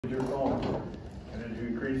your column. And as you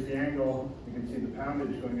increase the angle, you can see the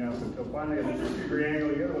poundage going up until finally at a 60-degree angle,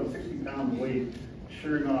 you get about 60 pounds weight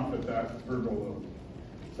shearing off at that vertebral lobe.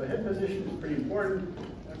 So head position is pretty important,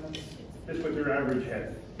 and that's just with your average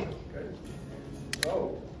head. Okay.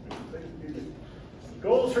 So,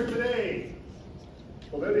 goals for today.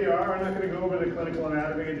 Well, there they are. I'm not going to go over the clinical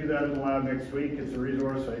anatomy. I do that in the lab next week. It's a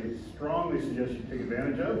resource I strongly suggest you take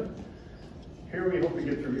advantage of. Here we hope to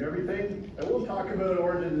get through everything. I will talk about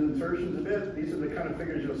origins and insertions a bit. These are the kind of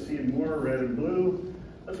figures you'll see in more red and blue.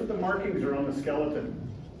 That's what the markings are on the skeleton.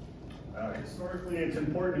 Historically, it's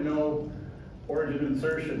important to know origin and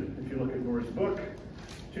insertion. If you look at Gore's book,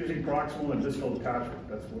 choosing proximal and distal attachment.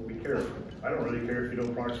 That's what we care about. I don't really care if you know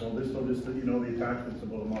proximal and distal, just that you know the attachments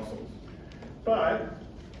of both muscles. But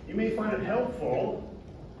you may find it helpful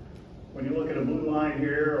when you look at a blue line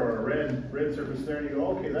here or a red surface there, and you go,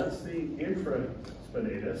 okay, that's the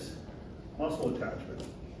infraspinatus muscle attachment.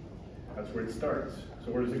 That's where it starts.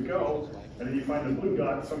 So where does it go? And then you find a blue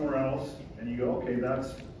dot somewhere else, and you go, okay,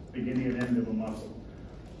 that's beginning and end of a muscle.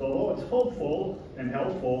 So although it's hopeful and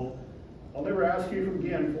helpful, I'll never ask you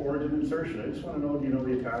again for origin insertion. I just want to know, do you know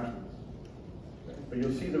the attachments? Okay. But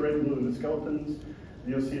you'll see the red and blue in the skeletons, and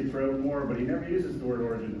you'll see it throughout more, but he never uses the word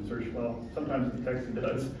origin insertion. Well, sometimes in the text he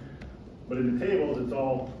does. But in the tables, it's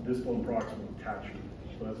all distal and proximal attachment.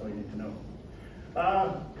 So that's all you need to know.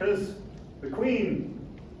 Because the queen,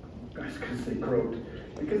 I was going to say croaked,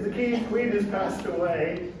 because the queen has passed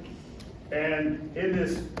away, and in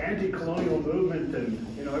this anti-colonial movement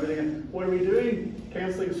and everything, what are we doing?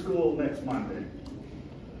 Canceling school next Monday.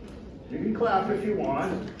 You can clap if you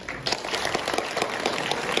want.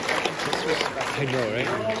 I know, right?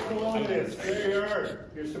 You're all colonialists. There you are.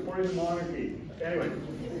 You're supporting the monarchy. Anyway,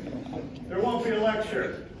 there won't be a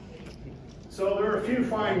lecture. So there are a few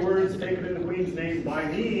fine words taken in the Queen's name by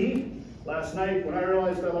me last night when I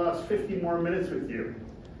realized I lost 50 more minutes with you.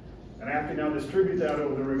 And I have to now distribute that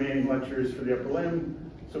over the remaining lectures for the upper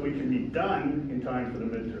limb so we can be done in time for the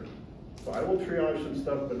midterm. So I will triage some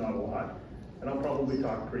stuff, but not a lot. And I'll probably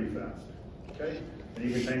talk pretty fast. Okay? And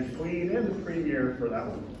you can thank the Queen and the Premier for that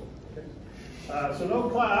one. Okay? So no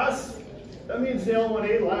class. That means the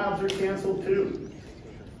L1A labs are canceled too.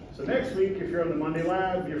 So next week, if you're on the Monday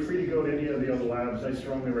lab, you're free to go to any of the other labs. I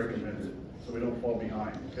strongly recommend it so we don't fall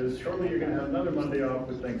behind. Because shortly you're going to have another Monday off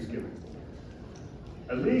with Thanksgiving.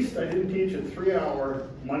 At least I didn't teach a 3-hour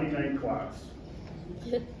Monday night class.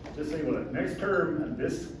 Just think about it. Next term, and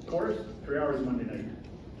this course, 3 hours Monday night.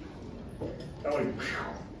 That way,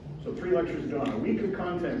 so 3 lectures done. A week of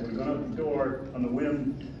content would have gone out the door on the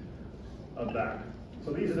whim of that.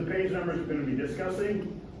 So these are the page numbers we're going to be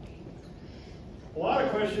discussing. A lot of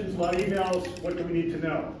questions, a lot of emails. What do we need to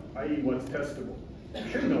know? I.e., what's testable?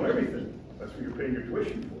 You should know everything. That's what you're paying your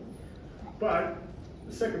tuition for. But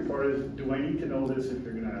the second part is, do I need to know this if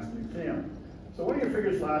you're going to ask an exam? So one of your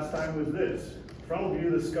figures last time was this. Frontal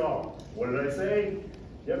view of the skull. What did I say?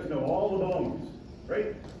 You have to know all the bones,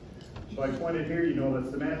 right? So I pointed here, you know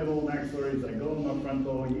that's the mandible, maxillary, zygoma,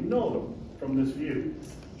 frontal. You know them from this view.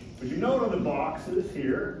 But you note on the boxes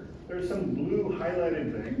here, there's some blue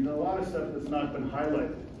highlighted things, and a lot of stuff that's not been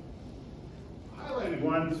highlighted. Highlighted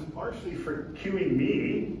ones partially for cueing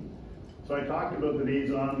me. So I talked about the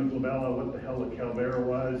nason, the glabella, what the hell the calvera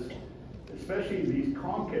was, especially these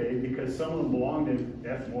conchae, because some of them belonged in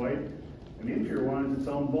ethmoid, and the inferior one is its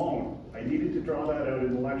own bone. I needed to draw that out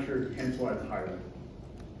in the lecture, hence why it's highlighted.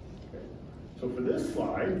 Okay. So for this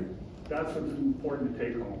slide, that's what's important to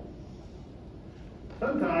take home.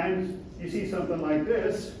 Sometimes you see something like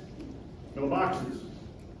this, no boxes,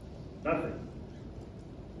 nothing.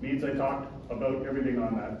 Means I talked about everything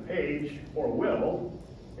on that page, or will,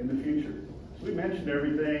 in the future. So we mentioned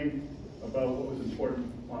everything about what was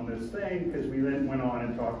important on this thing, because we then went on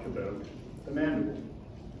and talked about the mandible.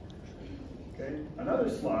 Okay, another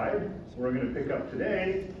slide we're going to pick up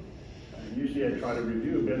today. Usually I try to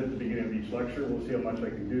review a bit at the beginning of each lecture. We'll see how much I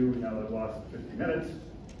can do now that I've lost 50 minutes.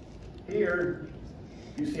 Here,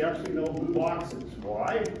 you see absolutely no blue boxes.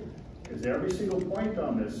 Why? Because every single point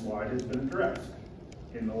on this slide has been addressed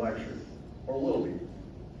in the lecture, or will be.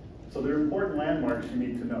 So they're important landmarks you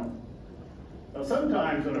need to know. Now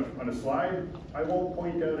sometimes on a slide, I won't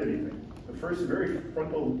point out anything. The first very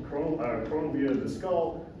frontal coronal view of the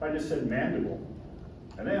skull, I just said mandible.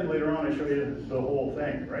 And then later on I show you the whole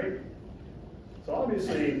thing, right? So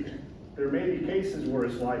obviously, there may be cases where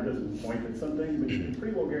a slide doesn't point at something, but you can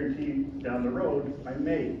pretty well guarantee down the road, I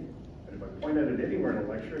may. And if I point at it anywhere in a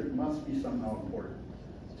lecture, it must be somehow important.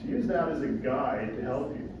 So use that as a guide to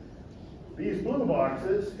help you. These blue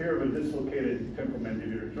boxes here of a dislocated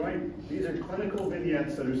temporomandibular joint, these are clinical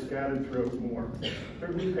vignettes that are scattered throughout more.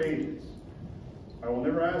 They're blue pages. I will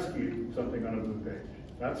never ask you something on a blue page.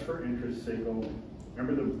 That's for interest's sake only.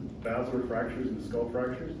 Remember the basilar fractures and the skull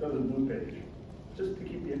fractures? That was a blue page, just to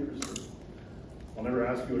keep you interested. I'll never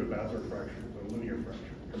ask you what a basilar fracture is, or a linear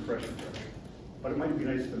fracture, compression fracture. But it might be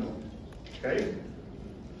nice to know. Okay?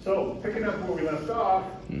 So, picking up where we left off,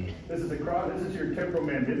 this is your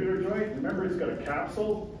temporomandibular joint. Remember, it's got a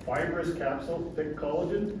capsule, fibrous capsule, thick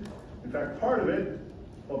collagen. In fact, part of it,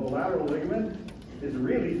 called the lateral ligament, is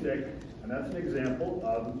really thick, and that's an example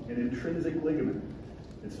of an intrinsic ligament.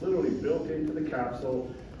 It's literally built into the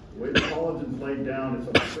capsule. The way the collagen's laid down, it's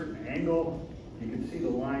on a certain angle. You can see the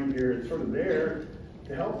line here. It's sort of there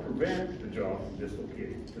to help prevent the jaw from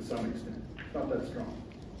dislocating to some extent. It's not that strong.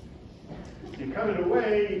 You cut it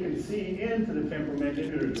away, you can see into the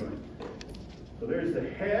temporomandibular joint. So there's the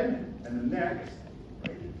head and the neck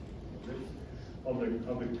of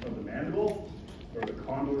the mandible, or the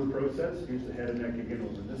condylar process. Here's the head and neck again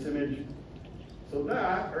over this image. So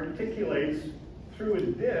that articulates through a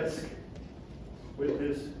disc with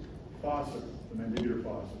this fossa, the mandibular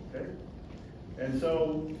fossa, okay? And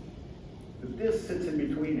so the disc sits in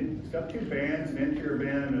between it. It's got two bands, an anterior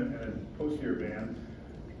band and a posterior band.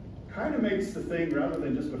 Kind of makes the thing, rather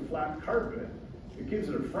than just a flat carpet, it gives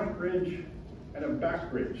it a front ridge and a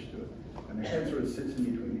back ridge to it. And the head sort of sits in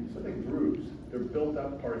between these. So they're grooves. They're built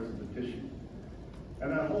up parts of the tissue.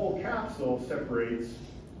 And that whole capsule separates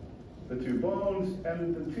the two bones,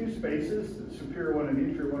 and the two spaces, the superior one and the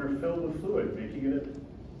inferior one, are filled with fluid, making it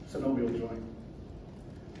a synovial joint.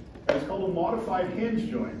 And it's called a modified hinge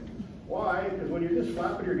joint. Why? Because when you're just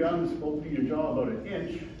flapping your gums, opening your jaw about an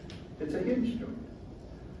inch, it's a hinge joint.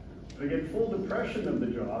 To get full depression of the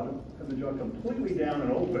jaw, and the jaw completely down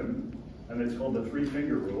and open, and it's called the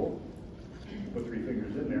 3-finger rule. You put 3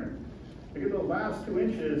 fingers in there. To get the last 2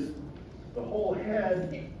 inches, the whole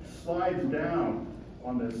head slides down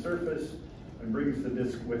on the surface and brings the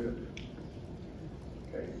disc with it.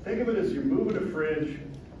 Okay. Think of it as you're moving a fridge.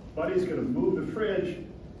 Buddy's going to move the fridge,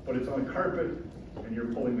 but it's on a carpet, and you're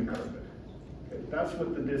pulling the carpet. Okay. That's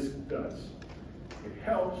what the disc does. It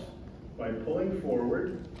helps by pulling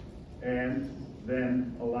forward and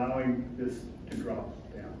then allowing this to drop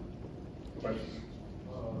down. Questions?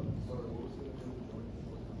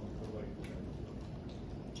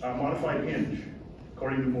 Modified hinge,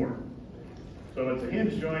 according to Moore. So it's a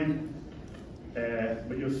hinge joint,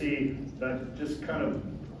 but you'll see that just kind of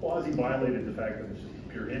quasi-violated the fact that it's just a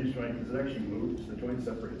pure hinge joint, because it actually moves. The joint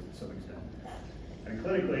separates to some extent. And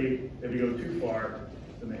clinically, if you go too far,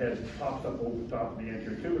 then the head pops up over the top of the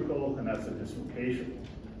anterior tubercle, and that's a dislocation.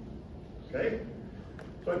 Okay?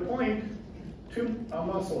 So I point to a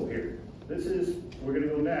muscle here. We're going to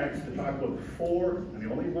go next to talk about the 4, and the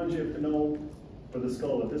only ones you have to know for the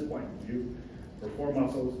skull at this point, for 4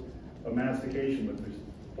 muscles of mastication. But there's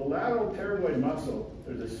the lateral pterygoid muscle.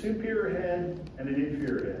 There's a superior head and an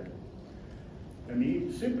inferior head. And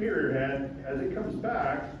the superior head, as it comes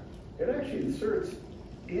back, it actually inserts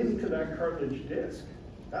into that cartilage disc.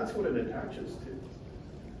 That's what it attaches to.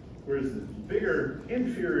 Whereas the bigger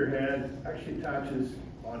inferior head actually attaches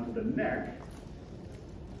onto the neck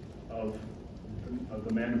of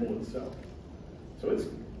the mandible itself. So it's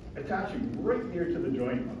attaching right near to the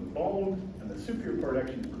joint on the bone, and the superior part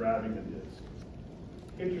actually is grabbing the disc.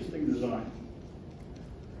 Interesting design.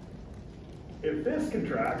 If this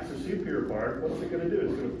contracts, the superior part, what's it going to do?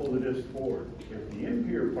 It's going to pull the disc forward. If the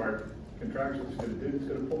inferior part contracts, what it's going to do? It's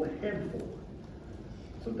going to pull the head forward.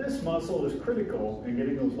 So this muscle is critical in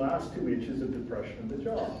getting those last 2 inches of depression of the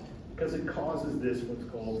jaw, because it causes this, what's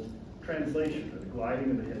called translation, the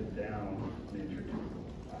gliding of the head down the anterior tubercle.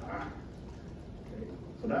 Okay.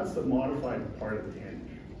 So that's the modified part of the hinge.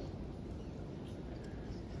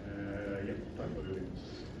 Talk about it.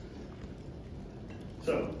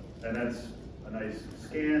 So, and that's a nice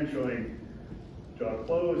scan showing jaw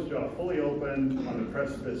closed, jaw fully open, on the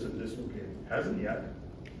precipice of dislocating. Hasn't yet.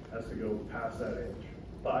 Has to go past that edge.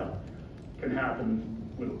 But can happen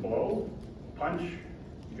with a blow, punch.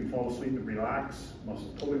 You can fall asleep and relax,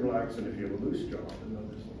 muscles totally relax, and if you have a loose jaw, then they'll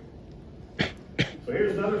dislocate. So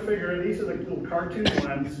here's another figure, and these are the little cartoon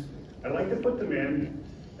ones. I like to put them in,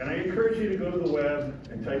 and I encourage you to go to the web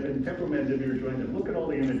and type in temporomandibular joint and look at all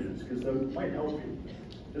the images, because that might help you.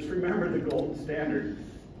 Just remember the gold standard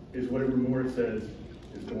is whatever Moore says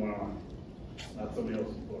is going on, not somebody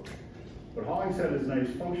else's book. But Hollingshead is a nice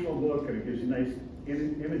functional book, and it gives you nice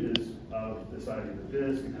images of the side of the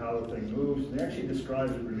disc and how the thing moves, and it actually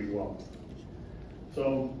describes it really well.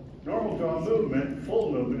 So normal jaw movement,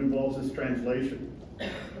 full movement, involves this translation.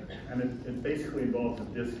 and it basically involves a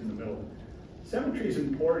disc in the middle. Symmetry is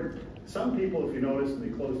important. Some people, if you notice, when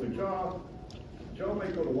they close their jaw, the jaw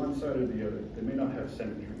might go to one side or the other. They may not have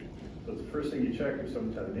symmetry. So it's the first thing you check if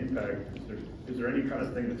someone's had an impact. Is there any kind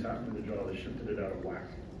of thing that's happened to the jaw that shifted it out of whack?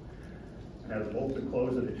 And as it opens and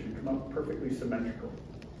closes it should come up perfectly symmetrical.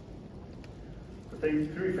 The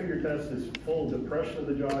 3-finger test is full depression of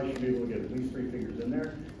the jaw. You should be able to get at least 3 fingers in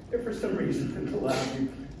there. If for some reason in the lab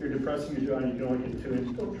you're depressing your jaw and you can only get 2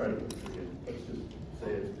 in, don't try to put 3 in. Let's just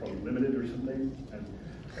say it's probably limited or something, and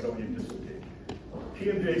I don't want you to dislocate.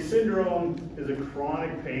 TMJ syndrome is a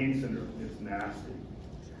chronic pain syndrome. It's nasty.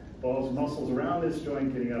 Involves muscles around this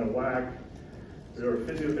joint getting out of whack. There are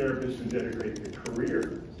physiotherapists who dedicate a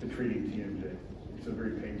career to treating TMJ. It's a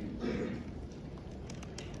very painful syndrome.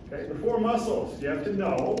 Okay, the 4 muscles you have to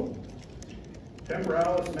know: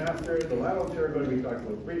 temporalis, master, the lateral pterygoid we talked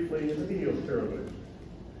about briefly, and the medial pterygoid.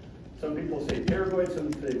 Some people say pterygoid,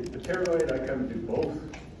 some say the pterygoid. I kind of do both.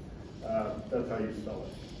 That's how you spell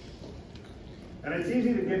it. And it's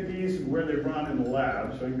easy to get these where they run in the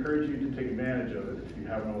lab, so I encourage you to take advantage of it if you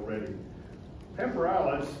haven't already.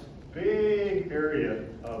 Temporalis, big area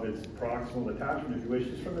of its proximal attachment, if you wish,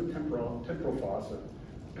 is from the temporal fossa.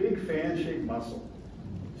 Big fan-shaped muscle.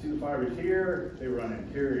 See the fibers here? They run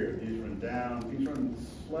anterior. These run down. These run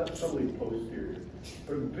subtly posterior.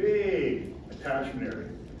 But a big attachment area.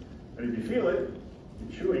 And if you feel it,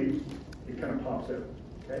 you're chewing, it kind of pops out.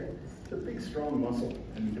 Okay? It's a big, strong muscle.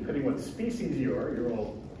 And depending what species you're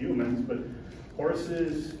all humans, but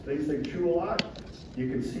horses, things that chew a lot, you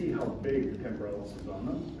can see how big the temporalis is on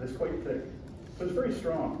them. It's quite thick. So it's very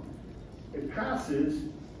strong. It passes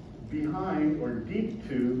behind or deep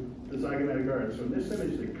to the zygomatic arch. So in this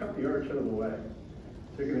image, they cut the arch out of the way.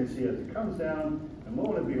 So you're going to see as it comes down, and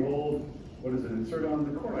lo and behold, what does it insert on?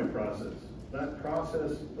 The coronoid process. That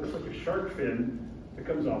process looks like a shark fin that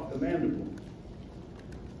comes off the mandible.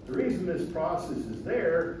 The reason this process is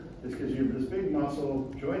there is because you have this big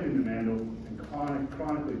muscle joining the mandible and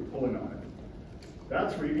chronically pulling on it.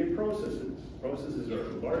 That's where you get processes. Processes are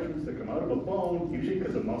enlargements that come out of a bone, usually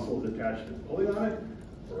because a muscle is attached to pulling on it,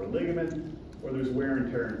 or a ligament, or there's wear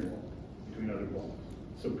and tear involved between other bones.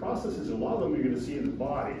 So processes, a lot of them you're going to see in the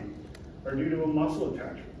body, are due to a muscle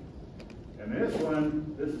attachment. And this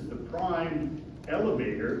one, this is the prime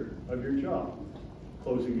elevator of your jaw,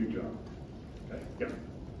 closing your jaw. Okay, yeah.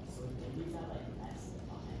 So they use that like as the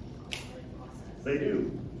process. They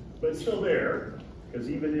do, but it's still there, because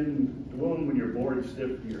even in the womb, when you're bored, stiff,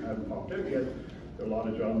 you haven't popped out yet, there are a lot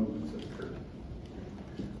of jaw movements that occur.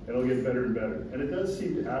 It'll get better and better. And it does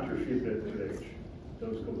seem to atrophy a bit with age.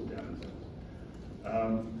 Those goes down in size.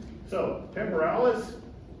 So, temporalis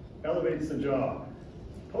elevates the jaw.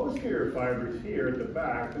 Posterior fibers here at the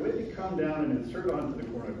back, the way they come down and insert onto the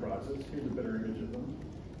coronoid process, here's a better image of them.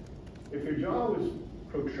 If your jaw was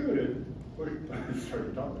protruded,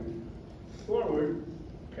 forward,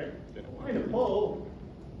 okay, applying a pull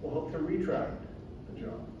will help to retract the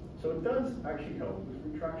jaw. So it does actually help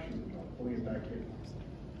with retraction of the jaw, pulling it back in.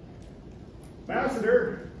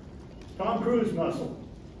 Masseter, Tom Cruise muscle,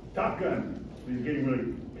 Top Gun. He's getting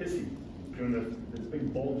really pissy, doing this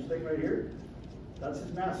big bulge thing right here. That's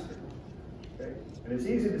his masseter. Okay? And it's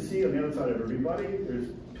easy to see on the outside of everybody. There's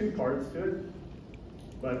 2 parts to it,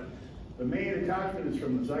 but the main attachment is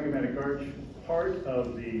from the zygomatic arch, part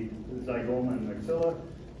of the zygoma and maxilla,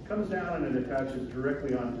 comes down and it attaches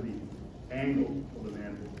directly onto the angle of the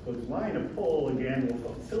mandible. So its line of pull, again,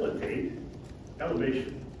 will facilitate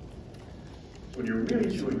elevation. When you're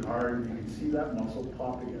really chewing hard, you can see that muscle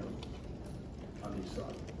popping out on each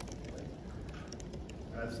side. Okay?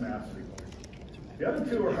 That's masseter. The other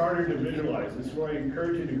 2 are harder to visualize. This is where I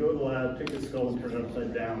encourage you to go to the lab, take the skull and turn it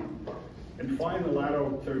upside down, and find the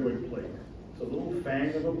lateral pterygoid plate. It's a little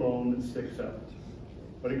fang of a bone that sticks out.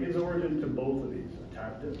 But it gives origin to both of these,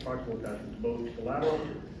 proximal attachment to both the lateral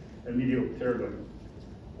and medial pterygoid.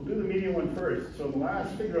 We'll do the medial one first. So in the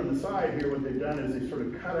last figure on the side here, what they've done is they sort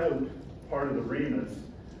of cut out part of the ramus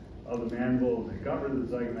of the mandible. They got rid of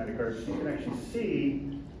the zygomatic arch. So you can actually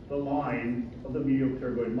see the line of the medial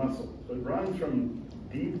pterygoid muscle. So it runs from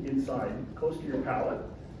deep inside, close to your palate,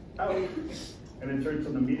 out, and inserts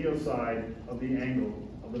on the medial side of the angle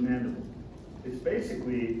of the mandible. It's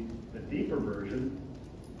basically the deeper version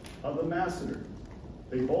of the masseter.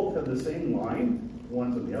 They both have the same line.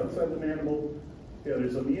 One's on the outside of the mandible, the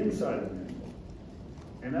other's on the inside of the mandible.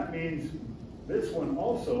 And that means this one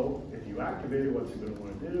also, if you activate it, what's it going to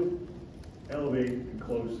want to do? Elevate and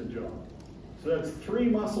close the jaw. So that's 3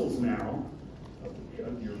 muscles now,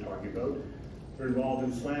 you're talking about, that are involved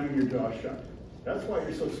in slamming your jaw shut. That's why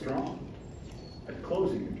you're so strong at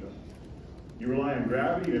closing your jaw. You rely on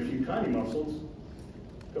gravity and a few tiny muscles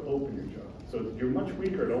to open your jaw. So you're much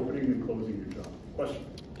weaker at opening and closing your jaw. Question?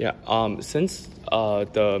 Yeah. Since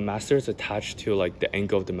the master is attached to like the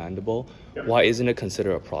angle of the mandible, Yep. why isn't it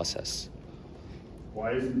considered a process?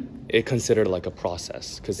 Why isn't It considered like a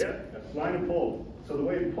process because Yeah, line and pull. So the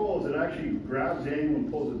way it pulls, it actually grabs the angle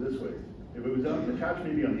and pulls it this way. If it was attached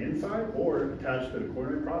maybe on the inside or attached to the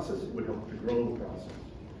coronary process, it would help to grow the process.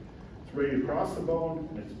 It's ready to cross the bone,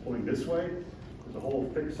 and it's pulling this way. There's a whole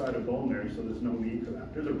thick side of bone there, so there's no need for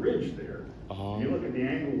that. There's a ridge there. You look at the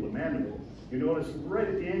angle of the mandible, you notice right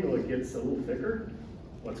at the angle it gets a little thicker.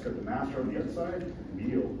 Well, it's got the master on the outside, and the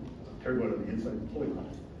medial pterygoid on the inside pulling on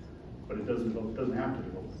it. But it doesn't have to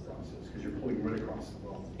develop the process because you're pulling right across the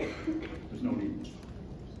bone. There's no need.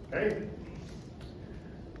 Okay?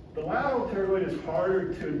 The lateral pterygoid is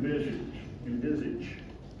harder to envisage.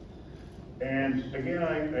 And again,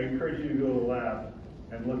 I encourage you to go to the lab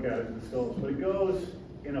and look at it in the skulls. But it goes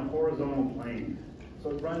in a horizontal plane. So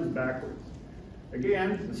it runs backwards.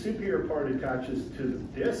 Again, the superior part attaches to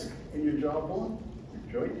the disc in your jawbone,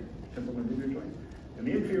 your joint, temporomandibular joint. And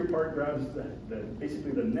the inferior part grabs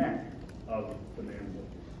basically the neck of the mandible.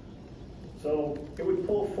 So it would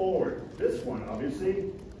pull forward. This one,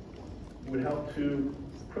 obviously, would help to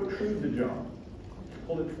protrude the jaw,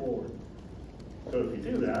 pull it forward. So if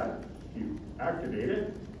you do that, you activate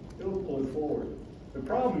it, it'll pull it forward. The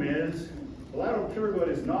problem is, the lateral pterygoid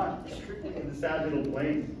is not strictly in the sagittal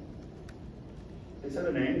plane. It's at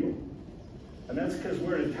an angle. And that's because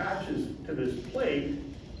where it attaches to this plate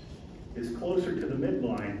is closer to the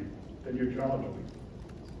midline than your jaw joint.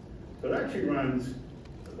 So it actually runs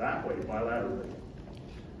that way, bilaterally.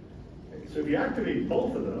 Okay, so if you activate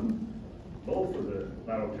both of them, both of the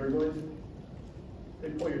lateral pterygoids, they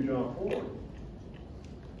pull your jaw forward.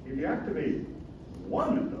 If you activate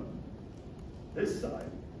one of them, this side,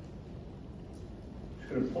 it's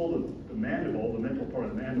going to pull the mandible, the mental part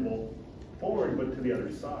of the mandible, forward, but to the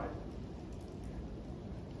other side.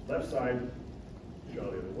 Left side, jaw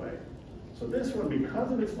the other way. So this one,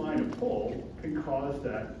 because of its line of pull, can cause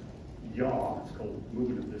that yaw, it's called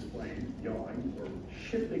movement of this plane, yawing, or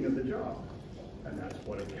shifting of the jaw. And that's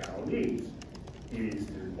what a cow needs. He needs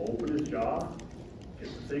to open his jaw, get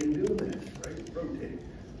the thing doing this, right? Rotate.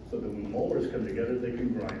 So that when the molars come together, they can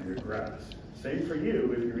grind their grass. Same for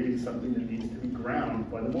you if you're eating something that needs to be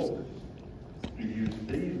ground by the molars. You use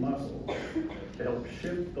these muscles to help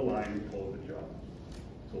shift the line and pull of the jaw.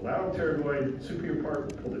 So lateral pterygoid, superior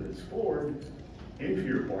part will pull the disc forward,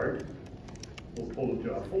 inferior part will pull the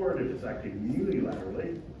jaw forward. If it's acting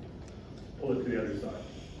unilaterally, pull it to the other side.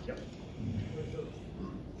 Yep.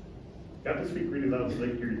 You have to speak really loud so they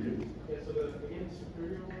can hear you too. Yeah, so the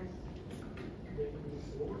superior ones, they can move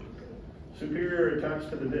forward. Superior attached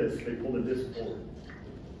to the disc, they pull the disc forward.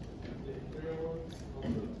 The inferior ones,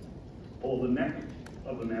 also. Pull the neck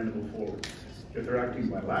of the mandible forward. If they're acting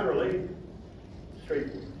bilaterally,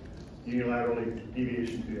 straight forward. Unilaterally,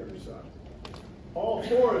 deviation to the other side. All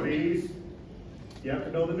four of these, you have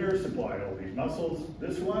to know the nerve supply of all these muscles.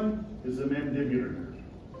 This one is the mandibular nerve.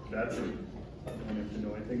 That's it. You don't have to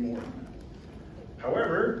know anything more than that.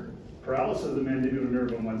 However, paralysis of the mandibular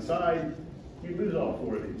nerve on one side, you lose all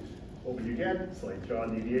four of these. What you get? Slight jaw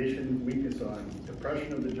deviation, weakness on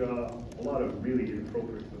depression of the jaw, a lot of really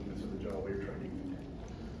inappropriate movements of the jaw while you're trying to eat.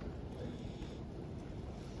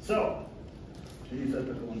 So, geez, that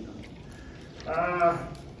took a long time.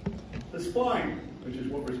 The spine, which is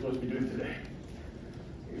what we're supposed to be doing today.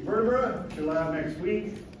 Vertebrae, which you'll have next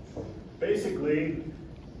week, basically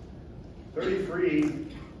 33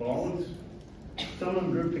 bones. Some of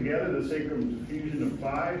them grouped together. The sacrum is a fusion of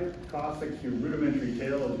 5. Coccyx, your rudimentary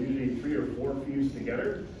tail, is usually 3 or 4 fused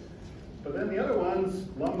together. But then the other ones,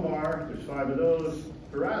 lumbar, there's 5 of those.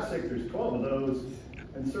 Thoracic, there's 12 of those.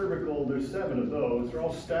 And cervical, there's 7 of those. They're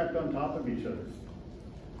all stacked on top of each other.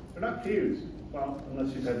 They're not fused. Well,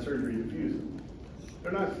 unless you've had surgery to fuse them.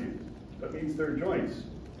 They're not fused. That means they're joints.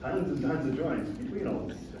 Tons and tons of joints between all of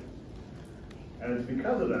these things. And it's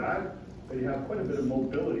because of that you have quite a bit of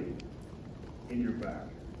mobility in your back.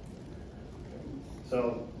 Okay.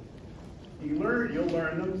 So you'll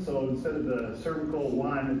learn them. So instead of the cervical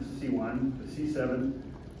 1, it's C1, the C7.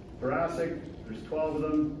 Thoracic, there's 12 of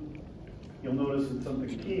them. You'll notice that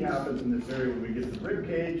something key happens in this area when we get to the rib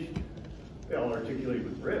cage. They all articulate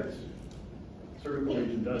with ribs. Cervical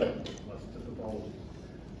region doesn't, unless it's a pathology.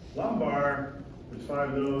 Lumbar, there's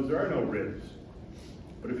 5 of those. There are no ribs.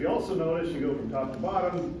 But if you also notice, you go from top to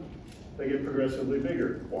bottom, they get progressively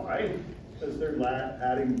bigger. Why? Because they're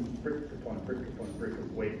adding brick upon brick upon brick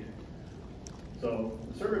of weight. So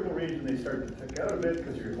the cervical region, they start to thick out a bit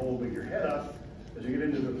because you're holding your head up. As you get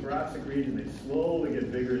into the thoracic region, they slowly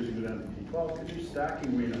get bigger as you go down to T12 because you're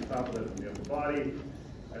stacking weight on top of that from the upper body.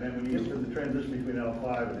 And then when you get to the transition between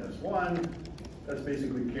L5 and S1, that's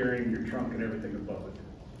basically carrying your trunk and everything above it.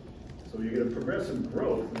 So you get a progressive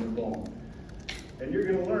growth in the bone. And you're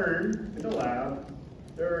going to learn in the lab,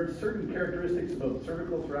 there are certain characteristics about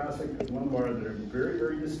cervical, thoracic, and lumbar that are very,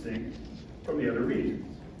 very distinct from the other regions.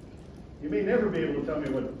 You may never be able to tell me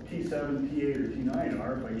what T7, T8, or T9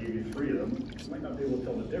 are if I gave you 3 of them. You might not be able to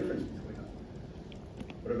tell the difference between them.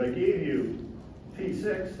 But if I gave you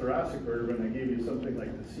T6, thoracic vertebra, and I gave you something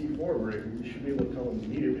like the C4 vertebra, you should be able to tell them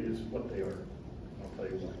immediately is what they are. I'll tell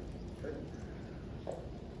you why. Okay?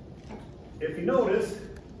 If you notice,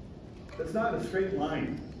 it's not a straight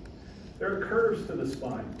line. There are curves to the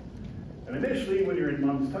spine. And initially, when you're in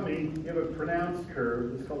mom's tummy, you have a pronounced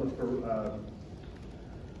curve. It's called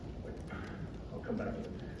I'll come back to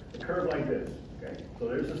it. A curve like this. Okay? So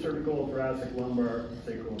there's the cervical, thoracic, lumbar,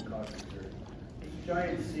 sacral, and coccyx area. It's a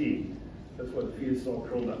giant C. That's why the fetus is all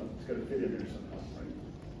curled up. It's got to fit in there somehow, right?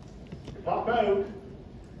 You pop out,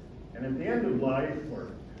 and at the end of life,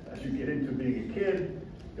 or as you get into being a kid,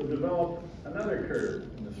 you'll develop another curve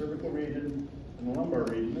in the cervical region and the lumbar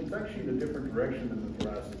region. It's actually the different direction than the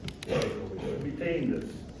thoracic. It retained this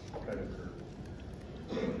kind of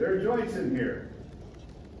curve. There are joints in here.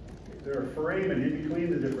 There are foramen in between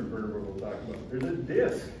the different vertebrae we'll talk about. There's a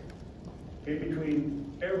disc in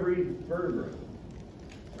between every vertebra.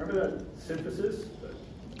 Remember that symphysis, the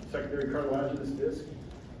secondary cartilaginous disc,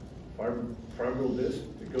 fibril disc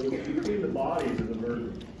that goes between the bodies of the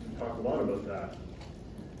vertebrae. We talk a lot about that.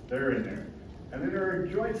 They're in there. And then there are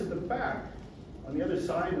joints at the back, on the other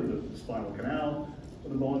side of the spinal canal,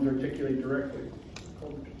 where the bones articulate directly,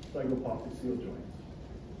 called zygapophyseal joints.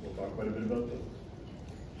 We'll talk quite a bit about those.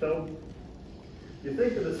 So, you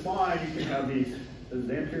think of the spine, you can have these. This is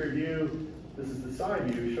the anterior view, this is the side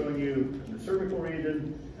view, showing you in the cervical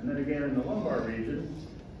region, and then again in the lumbar region,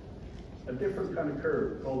 a different kind of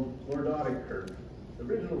curve called lordotic curve. The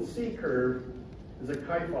original C curve is a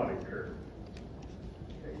kyphotic curve.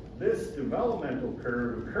 Okay. This developmental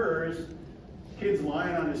curve occurs, kid's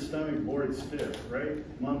lying on his stomach, bored stiff, right?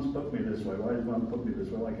 Mom's put me this way. Why does mom put me this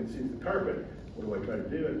way? Well, I can see the carpet. What do I try to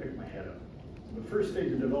do? I pick my head up. So the first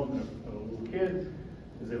stage of development of a little kid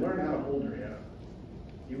is they learn how to hold their head up,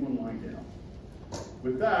 even when lying down.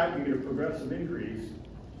 With that, you get a progressive increase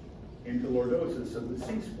into lordosis of the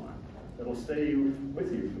C-spine. That'll stay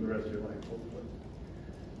with you for the rest of your life, hopefully.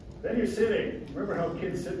 Then you're sitting. Remember how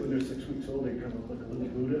kids sit when they're 6 weeks old? They kind of look like a little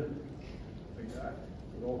Buddha? Like that.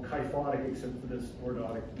 They're all kyphotic except for this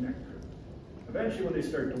lordotic neck curve. Eventually, when they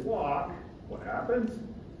start to walk, what happens?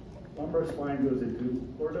 Lumbar spine goes into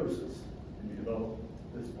lordosis, and you develop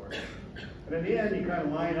this part. And in the end, you kind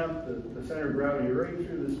of line up the center of gravity right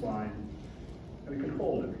through the spine, and it can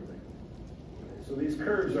hold everything. Okay, so these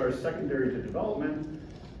curves are secondary to development.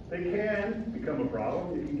 They can become a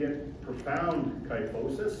problem. You can get profound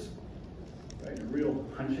kyphosis, right? A real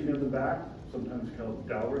hunching of the back, sometimes called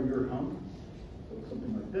Dowringer hump. So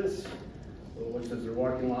something like this. So as they're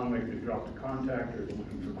walking along, like they've dropped a contact or they're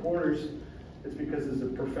looking for corners. It's because there's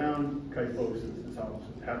a profound kyphosis. This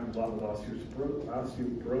happens a lot with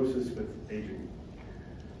osteoporosis with aging.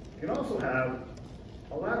 You can also have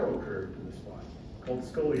a lateral curve to the spine called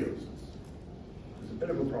scoliosis. It's a bit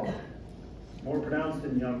of a problem. More pronounced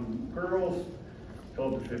in young girls,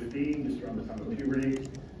 12 to 15, just around the time of puberty.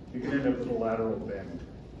 You can end up with a lateral bend.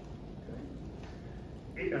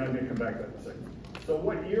 Okay? And I'm going to come back to that in a second. So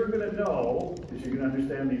what you're going to know is you're going to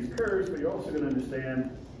understand these curves, but you're also going to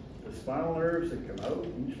understand the spinal nerves that come out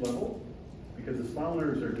each level, because the spinal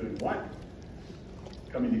nerves are doing what?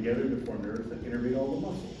 Coming together to form nerves that innervate all the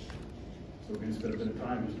muscles. So we're going to spend a bit of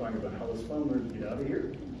time just talking about how the spinal nerves get out of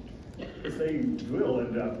here. Because they will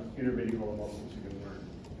end up innervating all the muscles you can learn.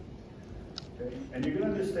 Okay? And you can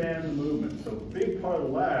understand the movement. So a big part of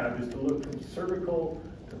the lab is to look from cervical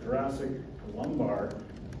to thoracic to lumbar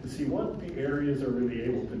to see what the areas are really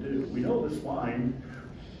able to do. We know the spine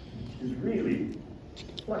is really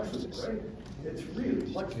flexible, right? It's really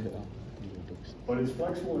flexible. But it's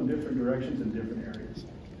flexible in different directions in different areas.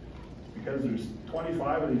 Because there's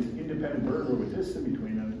 25 of these independent vertebrae with discs in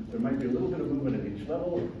between them, there might be a little bit of movement at each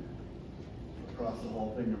level. Across the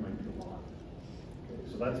whole thing, there might be a lot.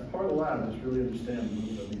 Okay, so that's part of the lab, is really understand the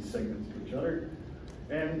movement of these segments to each other.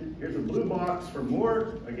 And here's a blue box for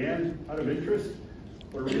more, again, out of interest,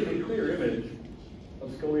 for a really clear image of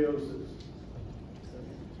scoliosis.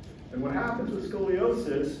 And what happens with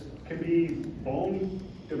scoliosis can be bone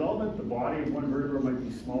development. The body of one vertebra might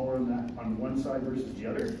be smaller on one side versus the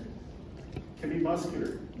other. It can be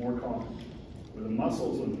muscular, more common. where the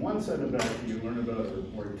muscles on one side of the back you learn about are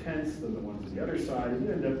more tense than the ones on the other side, and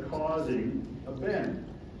you end up causing a bend.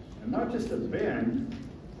 And not just a bend,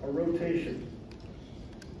 a rotation.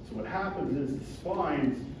 So what happens is the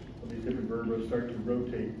spines of these different vertebrae start to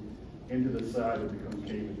rotate into the side and become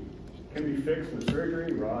cavity. It can be fixed with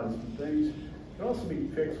surgery, rods and things. It can also be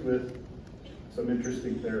fixed with some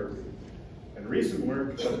interesting therapy. And recent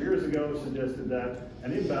work, a couple years ago, suggested that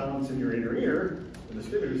an imbalance in your inner ear, the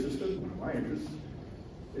vestibular system, one of my interests,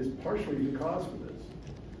 is partially the cause for this.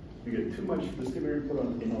 You get too much vestibular input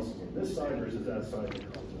onto the muscles on this side versus that side,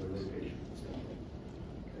 it causes a rotation of the skull.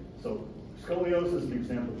 Okay. So scoliosis is an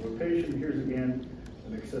example of rotation. Here's again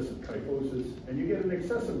an excessive kyphosis, and you get an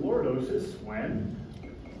excessive lordosis when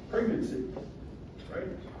pregnancy, right?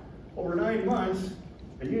 Over 9 months,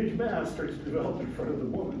 a huge mass starts to develop in front of the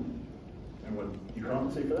woman. And what you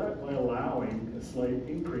compensate for that? By allowing a slight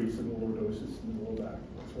increase in the lordosis in the lower back.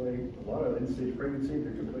 That's why a lot of end-stage pregnancy,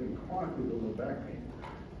 they're complaining chronically with low back pain.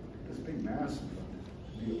 This big mass in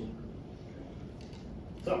front. Deal.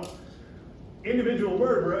 So, individual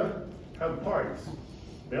vertebrae have parts.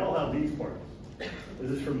 They all have these parts.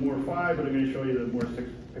 This is from Moore 5, but I'm going to show you the Moore 6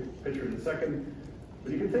 picture in a second.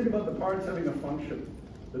 But you can think about the parts having a function.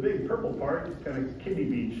 The big purple part is kind of kidney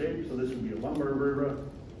bean shaped, so this would be a lumbar vertebra.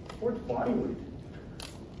 Or it's body weight.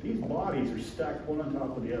 These bodies are stacked one on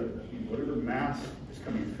top of the other. That means whatever mass is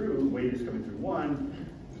coming through, weight is coming through one,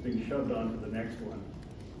 is being shoved onto the next one,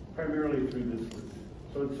 primarily through this root.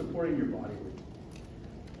 So it's supporting your body weight.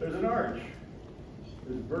 There's an arch.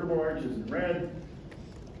 There's vertebral arches in red,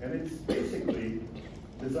 and it's basically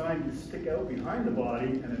designed to stick out behind the body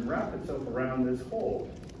and then wrap itself around this hole,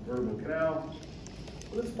 the vertebral canal,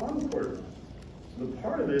 with a spinal cord. So the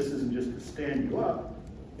part of this isn't just to stand you up,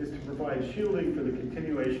 is to provide shielding for the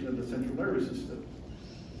continuation of the central nervous system.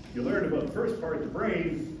 You learned about the first part, the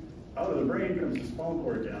brain. Out of the brain comes the spinal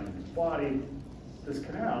cord down into the body. This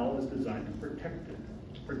canal is designed to protect it,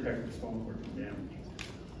 protect the spinal cord from damage.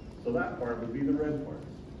 So that part would be the red parts.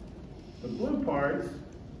 The blue parts,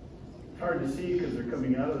 it's hard to see because they're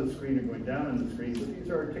coming out of the screen and going down in the screen, but these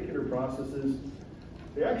are articular processes.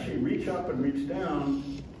 They actually reach up and reach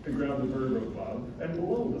down to grab the vertebra above and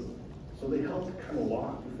below them. So they help to kind of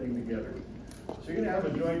lock the thing together. So you're going to have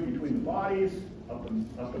a joint between the bodies, up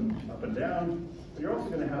and down, but you're also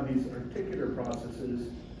going to have these articular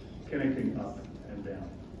processes connecting up and down.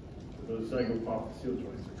 So those zygopophyseal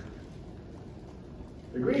joints.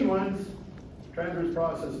 The green ones, transverse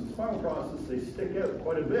process and spinal process, they stick out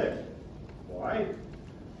quite a bit. Why?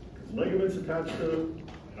 Because ligaments attach to them,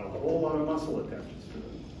 and a whole lot of muscle attaches to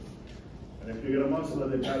them. And if you get a muscle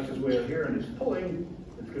that attaches way out here and it's pulling,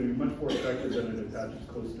 it's going to be much more effective than it attaches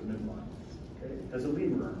close to midline. Okay? As a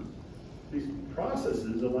lever arm. These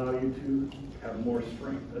processes allow you to have more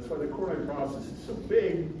strength. That's why the coronary process is so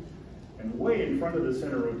big and way in front of the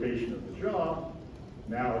center rotation of the jaw.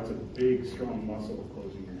 Now it's a big, strong muscle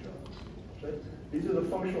closing your jaw. Okay? These are the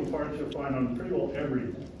functional parts you'll find on pretty well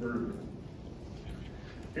every vertebrae.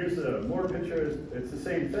 Here's a more picture. It's the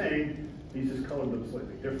same thing. These just colored them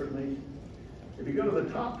slightly differently. If you go to the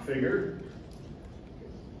top figure,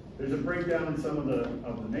 there's a breakdown in some of the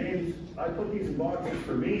names. I put these in boxes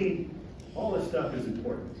for me. All this stuff is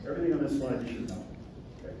important. Everything on this slide you should know.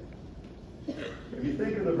 Okay? If you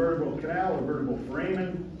think of the vertebral canal or vertebral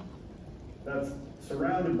foramen, that's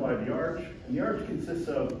surrounded by the arch. And the arch consists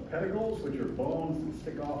of pedicles, which are bones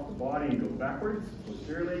that stick off the body and go backwards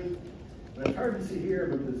posteriorly. And it's hard to see here,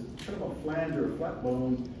 but there's kind of a flange or a flat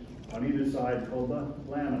bone on either side called the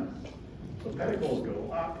lamina. So pedicles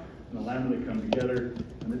go up, and the lamina come together,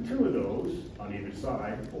 and the two of those on either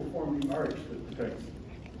side will form the arch that protects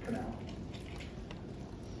the canal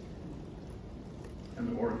and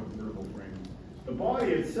the vertebral frame. The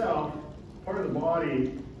body itself, part of the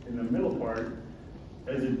body in the middle part,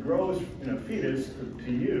 as it grows in a fetus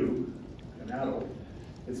to you, an adult,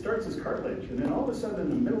 it starts as cartilage, and then all of a sudden in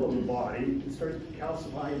the middle of the body, it starts to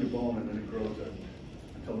calcify into bone, and then it grows up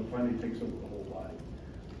until it finally takes over the whole body.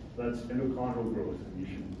 That's endochondral growth, and you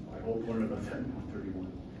should, I hope, learn about that in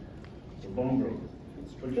 131. So bone growth.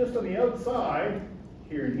 But just on the outside,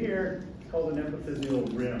 here and here, it's called an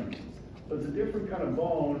epiphyseal rim. So it's a different kind of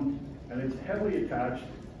bone, and it's heavily attached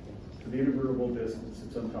to the intervertebral disc that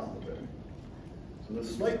sits on top of it. So the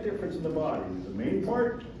slight difference in the body is the main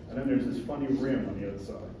part, and then there's this funny rim on the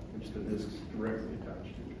outside, which the disc is directly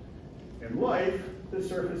attached to. In life, this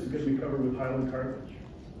surface is going to be covered with hyaline cartilage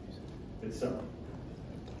itself.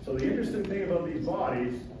 So the interesting thing about these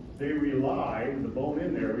bodies, they rely, the bone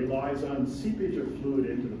in there relies on seepage of fluid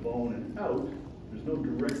into the bone and out. There's no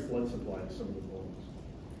direct blood supply to some of the bones.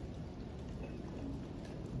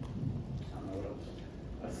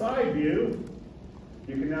 side view,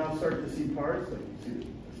 you can now start to see parts, like you see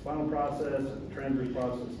the spinal process and the transverse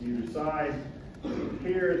process to either side.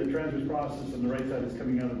 Here, the transverse process on the right side is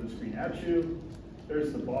coming out of the screen at you.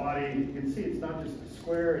 There's the body. You can see it's not just a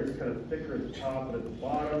square, it's kind of thicker at the top and at the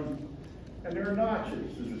bottom. And there are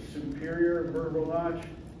notches. There's a superior vertebral notch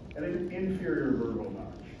and an inferior vertebral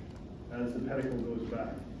notch as the pedicle goes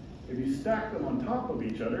back. If you stack them on top of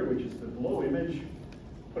each other, which is the below image,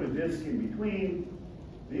 put a disc in between,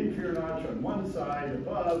 the inferior notch on one side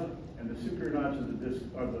above and the superior notch of the disc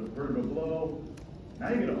of the vertebra below, now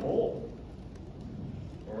you get a hole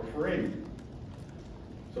or a frame.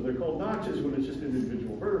 So they're called notches when it's just an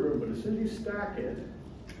individual vertebra, but as soon as you stack it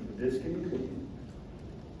with a disc in between,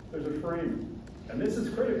 there's a frame. And this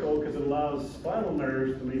is critical because it allows spinal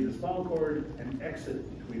nerves to leave the spinal cord and exit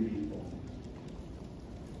between these bones.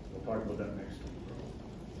 We'll talk about that next week.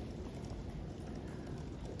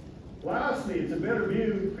 Lastly, it's a better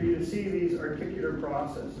view for you to see these articular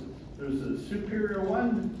processes. There's a superior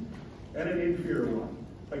one and an inferior one.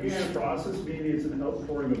 Again, a process meaning it's an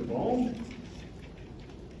outpouring of bone,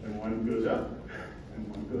 and one goes up and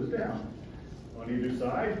one goes down on either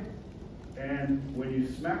side. And when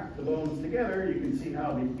you smack the bones together, you can see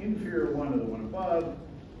how the inferior one of the one above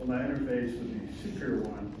will now interface with the superior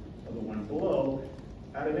one of the one below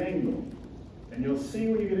at an angle. And you'll see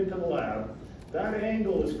when you get into the lab, that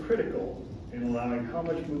angle is critical in allowing how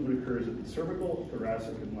much movement occurs at the cervical,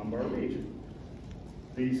 thoracic, and lumbar region.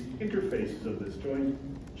 These interfaces of this joint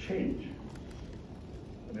change,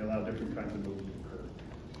 and they allow different kinds of movement to occur.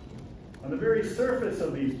 On the very surface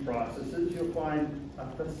of these processes, you'll find a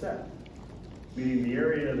facet, meaning the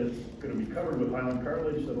area that's going to be covered with hyaline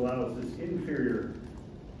cartilage that allows this inferior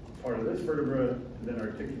part of this vertebra to then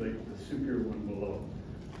articulate with the superior one below.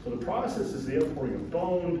 So the process is the outpouring of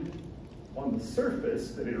bone. On the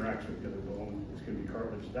surface that interacts with the other bone is going to be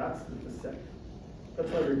cartilage. That's the facet. That's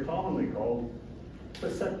why they're commonly called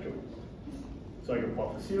facet joints. So like a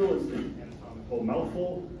apophyseal is the anatomical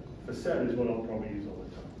mouthful. Facet is what I'll probably use all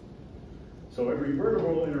the time. So every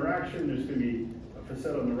vertebral interaction, there's going to be a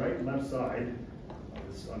facet on the right and left side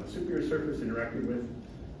on the superior surface interacting with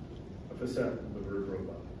a facet of the vertebra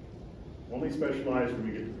above. Only specialized when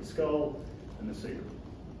we get to the skull and the sacrum.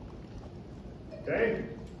 Okay?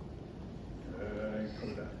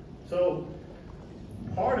 So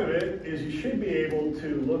part of it is you should be able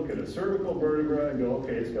to look at a cervical vertebra and go,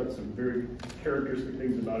 okay, it's got some very characteristic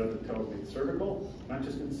things about it that tells me it's cervical, not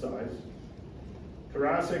just its size.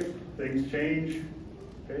 Thoracic, things change.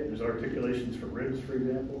 Okay, there's articulations for ribs, for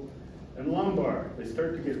example. And lumbar, they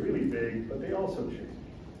start to get really big, but they also change.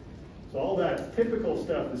 So all that typical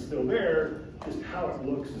stuff is still there, just how it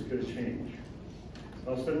looks is going to change.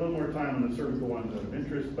 I'll spend a little more time on the cervical ones of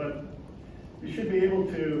interest, but you should be able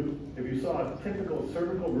to, if you saw a typical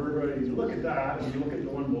cervical vertebra, you look at that, and you look at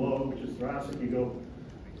the one below, which is thoracic, you go,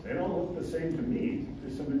 they don't look the same to me.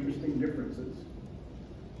 There's some interesting differences.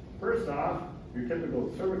 First off, your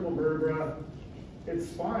typical cervical vertebra, its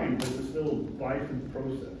spine has this little bifid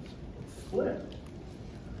process. It's split.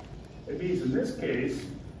 It means in this case,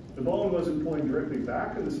 the bone wasn't pulling directly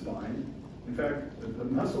back to the spine. In fact, the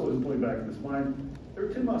muscle wasn't pulling back to the spine. There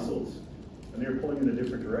are two muscles, and they're pulling in a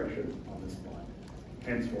different direction on the spine.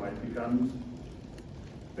 Hence why it becomes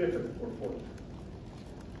bifid or forked.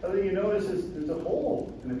 Other thing you notice is there's a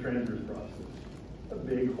hole in the transverse process. A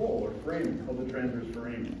big hole or frame called the transverse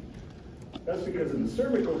foramen. That's because in the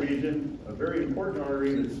cervical region, a very important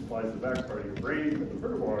artery that supplies the back part of your brain, called the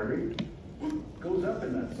vertebral artery, goes up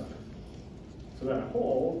in that side. So that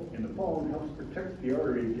hole in the bone helps protect the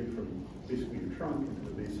artery to get from basically your trunk into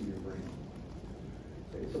the base of your brain.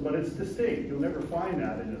 Okay, so, but it's distinct. You'll never find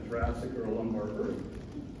that in a thoracic or a lumbar vertebra.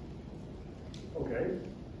 Okay.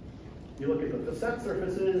 You look at the facet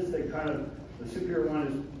surfaces, they kind of, the superior one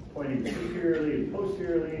is pointing superiorly and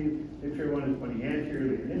posteriorly, the inferior one is pointing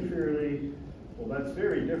anteriorly and inferiorly. Well, that's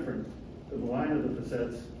very different than the line of the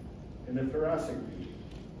facets in the thoracic region,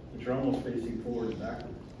 which are almost facing forward and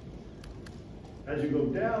backwards. As you go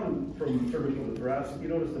down from cervical to thoracic, you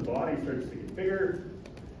notice the body starts to get bigger.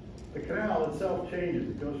 The canal itself changes.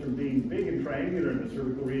 It goes from being big and triangular in the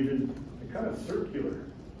cervical region to kind of circular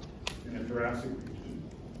in the thoracic region.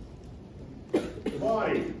 The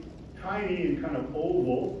body, tiny and kind of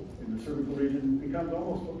oval in the cervical region, becomes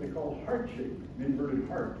almost what they call heart-shaped, an inverted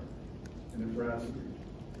heart in the thoracic region.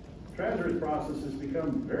 Transverse processes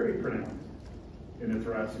become very pronounced in the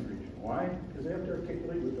thoracic region. Why? Because they have to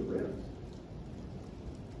articulate with the ribs.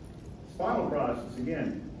 Spinal process,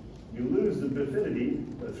 again, you lose the bifidity,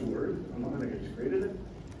 that's a word, I don't know how they just created it.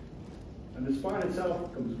 And the spine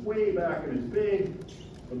itself comes way back and is big,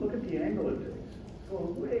 but look at the angle it takes.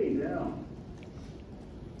 going way down.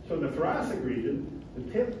 So in the thoracic region,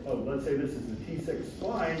 the tip of, let's say this is the T6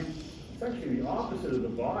 spine, it's actually the opposite of the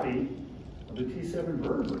body of the T7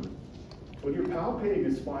 vertebrae. So when you're palpating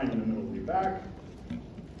the spine in the middle of your back,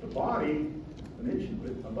 the body, an inch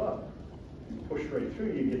above. You push right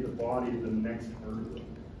through, you get the body of the next vertebrae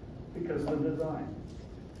because of the design.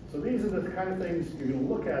 So these are the kind of things you're going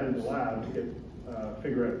to look at in the lab to get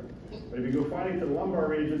figure out. But if you go finding to the lumbar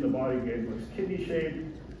region, the body again looks kidney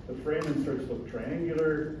shaped, the foramen starts to look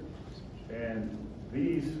triangular, and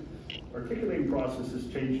these articulating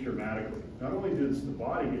processes change dramatically. Not only does the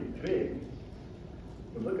body get big,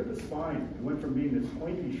 but look at the spine. It went from being this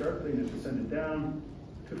pointy, sharp thing that descended down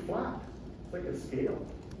to flat. It's like a scale.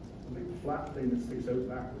 A big flat thing that sticks out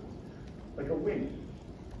backwards. Like a wing.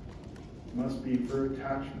 Must be for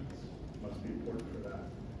attachments. Must be important for that.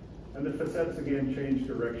 And the facets again change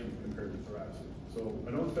direction compared to thoracic. So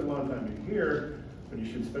I don't spend a lot of time in here, but you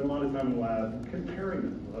should spend a lot of time in the lab comparing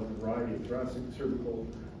them. We'll have a variety of thoracic, cervical,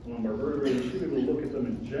 lumbar vertebrae. You should be able to look at them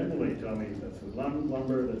and generally tell me that's a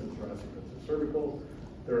lumbar, that's a thoracic, that's a cervical.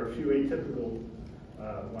 There are a few atypical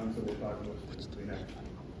ones that we'll talk about specifically next.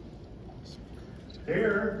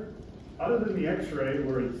 Here, other than the x-ray,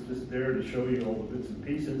 where it's just there to show you all the bits and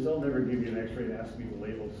pieces, I'll never give you an x-ray and ask me to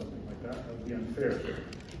label something like that. That would be unfair.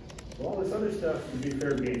 So all this other stuff would be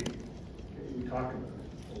fair game. Okay, we talk about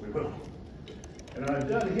it, or we will. And what I've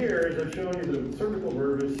done here is I've shown you the cervical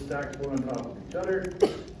vertebrae stacked one on top of each other.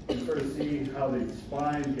 You can sort of see how the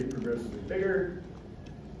spines get progressively bigger.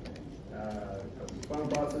 The spinal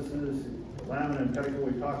processes, the lamina and pedicle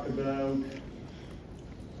we talked about.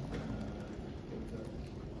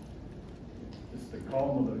 Just the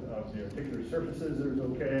column of the articular surfaces is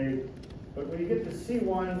okay. But when you get to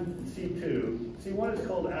C1 and C2, C1 is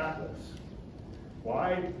called atlas.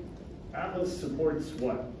 Why? Atlas supports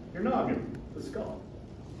what? Your noggin, the skull.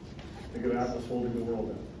 Think of Atlas holding the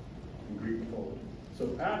world up in Greek mythology.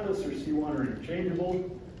 So atlas or C1 are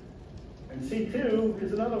interchangeable. And C2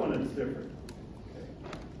 is another one that's different. Okay.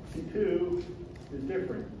 C2 is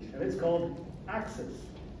different, and it's called axis.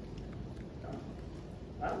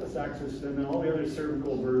 Atlas axis, and then all the other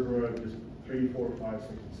cervical vertebrae are just 3, 4, 5, 6,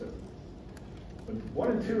 and 7. But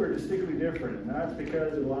 1 and 2 are distinctly different, and that's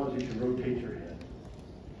because it allows you to rotate your head.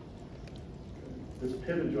 This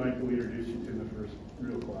pivot joint that we introduced you to in the first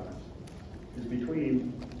real class is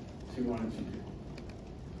between C1 and C2.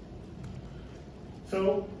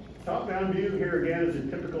 So, top-down view here again is a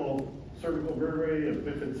typical cervical vertebrae, a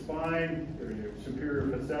bifid spine, there are your superior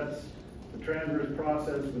facets, the transverse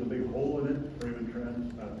process with a big hole in it, foramen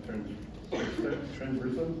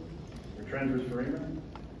transversum, or transverse foramen.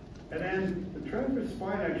 And then the transverse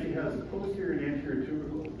spine actually has a posterior and anterior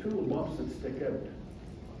two little bumps that stick out.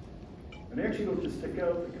 And they actually don't just stick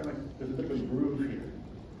out, there's a bit of a groove here.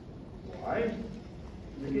 Why?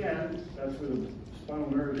 And again, that's where the spinal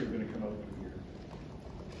nerves are going to come out from here.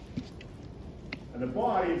 And the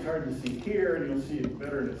body, it's hard to see here, and you'll see it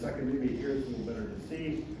better in a second. Maybe here it's a little better to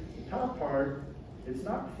see. The top part, it's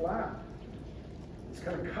not flat. It's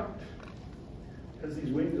kind of cupped. It has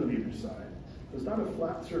these wings on either side. So it's not a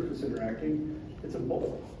flat surface interacting, it's a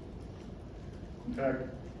bowl. In fact,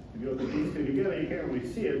 if you look at these two together, you can't really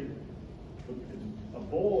see it. It's a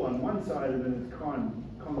bowl on one side, and then it's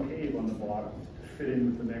concave on the bottom to fit in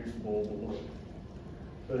with the next bowl below it.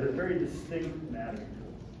 So it has a very distinct anatomy to it.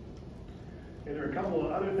 And there are a couple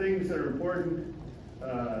of other things that are important.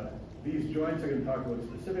 These joints I'm going to talk about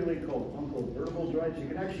specifically called uncovertebral joints. You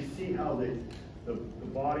can actually see how the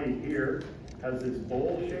body here has this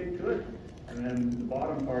bowl shape to it, and then the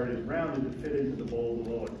bottom part is rounded to fit into the bowl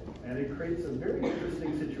below it. And it creates a very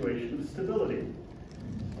interesting situation of stability.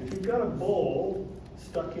 If you've got a bowl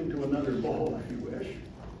stuck into another bowl, if you wish,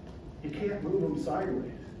 you can't move them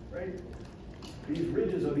sideways, right? These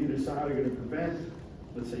ridges on either side are going to prevent,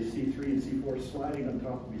 let's say, C3 and C4 sliding on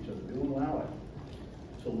top of each other. They won't allow it.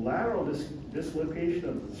 So lateral dislocation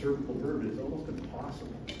of the cervical vertebrae is almost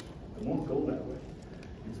impossible. It won't go that way.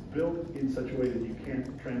 It's built in such a way that you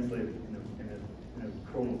can't translate it in a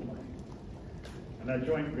chronal plane. And that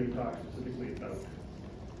joint we're going to talk specifically about.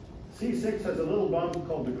 C6 has a little bump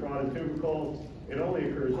called the carotid tubercle. It only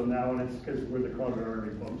occurs on that one. It's because where the carotid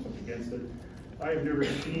artery bumps up against it. I have never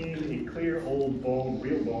seen a clear old bone,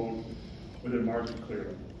 real bone, with it marked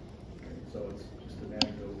clearly. Okay, so it's just an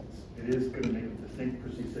anecdote. It is going to make it distinct for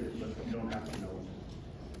C6, but you don't have to know it.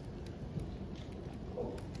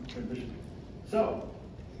 Oh, transition. So,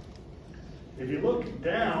 if you look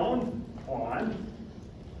down on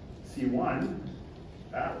C1,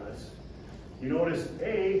 atlas, you notice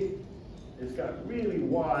A, it's got really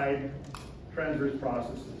wide transverse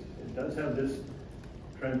processes. It does have this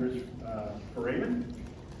transverse foramen.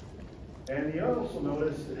 And you also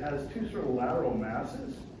notice it has two sort of lateral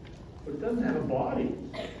masses, but it doesn't have a body.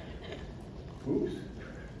 Oops.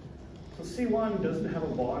 So C1 doesn't have a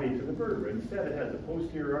body to the vertebra. Instead, it has a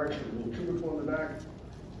posterior arch with a little tubercle in the back,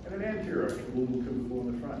 and an anterior arch with a little tubercle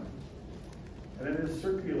in the front. And in this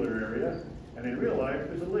circular area, and in real life,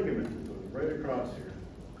 there's a ligament that goes right across here,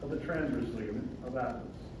 called the transverse ligament of Atlas.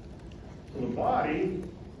 So the body,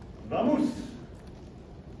 vamos,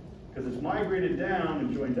 because it's migrated down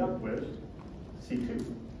and joined up with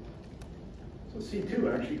C2. So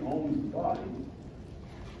C2 actually owns the body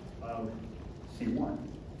of C1.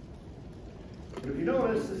 But if you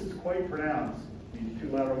notice, this is quite pronounced, these two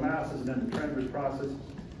lateral masses and then the transverse process.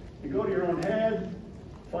 You go to your own head,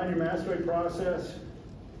 find your mastoid process,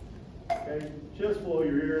 okay, just below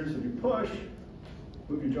your ears. If you push,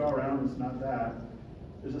 move your jaw around, it's not that.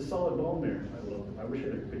 There's a solid bone there. I love it. I wish I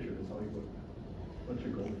had a picture of this. I'll leave a bunch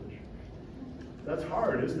of goldfish. That's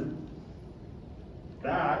hard, isn't it?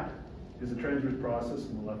 That is the transverse process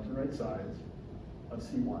on the left and right sides of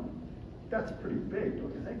C1. That's pretty big,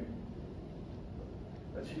 don't you think?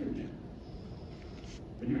 That's huge.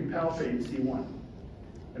 But you can palpate C1.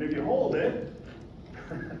 And if you hold it,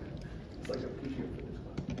 it's like a push-up for this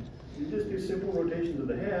one. You just do simple rotations of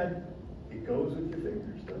the head, it goes with your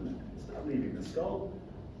fingers, doesn't it? It's not leaving the skull,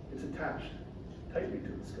 it's attached tightly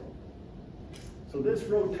to the skull. So this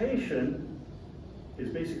rotation is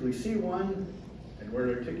basically C1 and where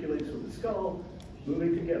it articulates with the skull,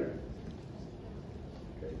 moving together.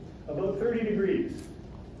 Okay. About 30 degrees,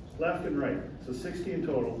 left and right. So 60 in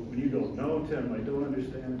total. When you go, no, Tim, I don't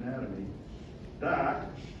understand anatomy. That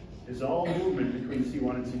is all movement between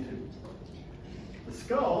C1 and C2. The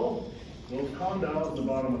skull, those condyles at the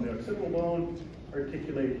bottom of the occipital bone,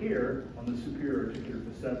 articulate here on the superior articular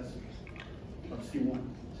facets of C1.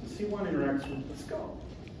 So C1 interacts with the skull,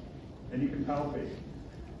 and you can palpate.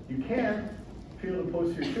 You can't feel the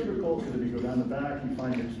posterior tubercle because if you go down the back, you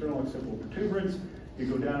find the external occipital protuberance. You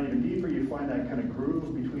go down even deeper, you find that kind of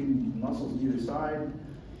groove between muscles on either side.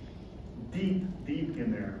 Deep, deep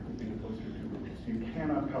in there would be the posterior tubercle. So you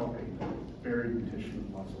cannot palpate that buried in tissue and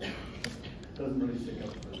muscle. It doesn't really stick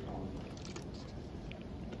out very common.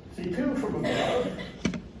 C2 from above,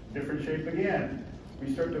 different shape again.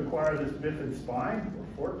 We start to acquire this bifid spine, or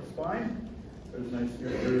forked spine. There's a nice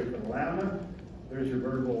area for the lamina. There's your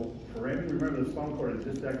vertebral foramen. Remember the spinal cord is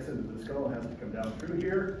just exited the skull, it has to come down through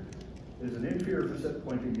here. There's an inferior facet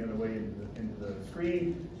pointing the other way into the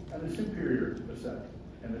screen, and the superior facet.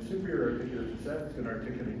 And the superior articular facet is going to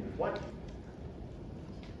articulate with what?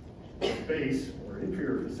 Base, or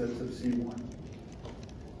inferior facets of C1.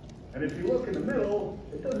 And if you look in the middle,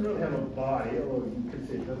 it doesn't really have a body, although you could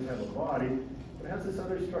say it doesn't have a body. It has this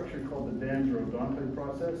other structure called the dendrodontoid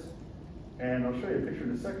process. And I'll show you a picture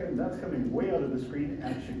in a second. That's coming way out of the screen,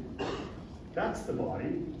 actually. That's the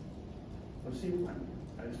body of C1.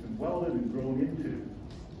 And it's been welded and grown into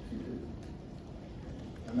C2.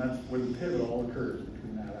 And that's where the pivot all occurs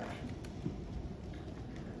between that action.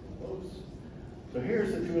 Close. So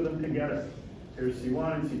here's the two of them together. Here's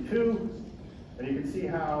C1 and C2. And you can see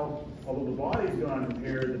how, although the body's gone from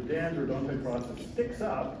here, the dendrodontoid process sticks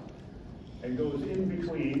up and goes in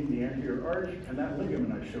between the anterior arch and that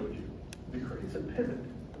ligament I showed you. It creates a pivot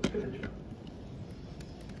joint.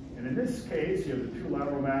 And in this case, you have the two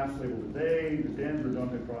lateral mass labeled as A, the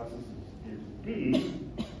dendrodontoid process is D.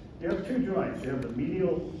 You have two joints. You have the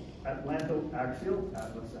medial atlantoaxial,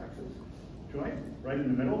 atlas axis joint, right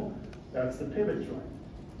in the middle. That's the pivot joint,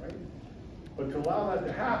 right? But to allow that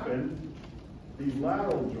to happen, these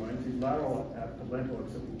lateral joints, these lateral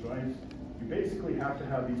atlantooccipital joints, you basically have to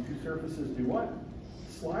have these two surfaces do what?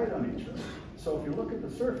 Slide on each other. So if you look at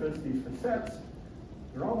the surface, these facets,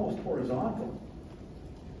 they're almost horizontal.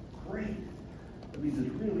 Great. That means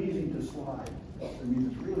it's real easy to slide. It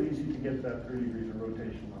means it's real easy to get that 30 degrees of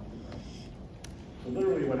rotation left and right. So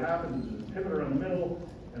literally what happens is a pivot around the middle,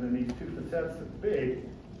 and then these two facets that are big,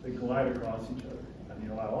 they glide across each other. And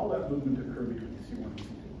you allow all that movement to occur between C1 and C2.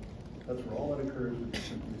 That's where all that occurs when you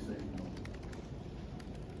simply say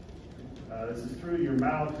no. This is through your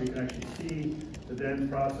mouth, so you can actually see the dens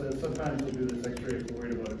process. Sometimes we'll do this x-ray if you're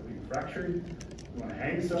worried about it being fractured. You want to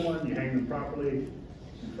hang someone, you hang them properly,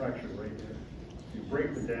 you fracture it right there. You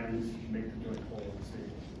break the dens, you make the joint whole and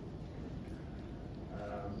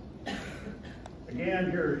stable.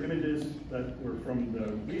 Again, here are images that were from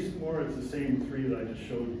the recent war. It's the same three that I just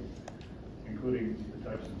showed you, including the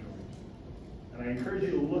types of joints. And I encourage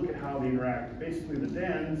you to look at how they interact. Basically, the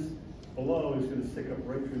dens below is going to stick up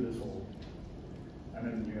right through this hole. And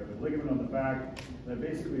then you have a ligament on the back that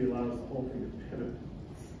basically allows the whole thing to pivot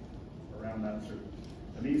around that surface.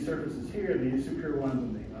 And these surfaces here, these superior ones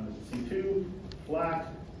on the C2, flat,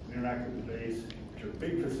 and interact with the base, which are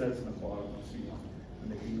big facets in the bottom of C1,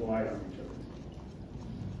 and they can glide on each other.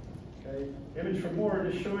 Okay, image from Moore,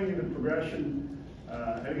 just showing you the progression.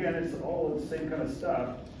 And again, it's all the same kind of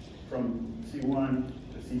stuff from C1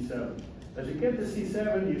 to C7. As you get to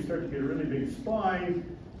C7, you start to get a really big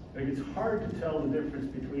spine, and it gets hard to tell the difference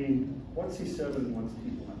between what's C7 and what's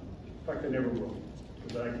T1. In fact, I never will,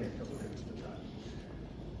 because I can't tell the difference at the time.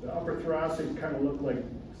 The upper thoracic kind of look like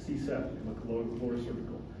C7, they look lower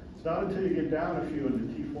cervical. It's not until you get down a few into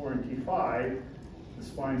T4 and T5, the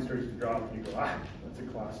spine starts to drop, and you go, that's a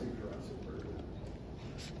classic thoracic vertebra.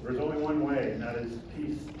 There's only one way, and that is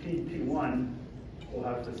T1 will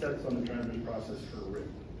have facets on the transverse process for a rib.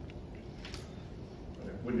 But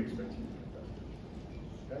I wouldn't expect you to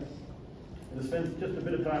get that. Okay? I'm going to spend just a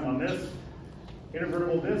bit of time on this.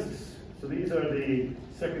 Intervertebral discs. So these are the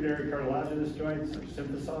secondary cartilaginous joints, or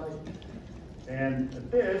synthesized. And a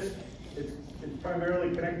disc, it's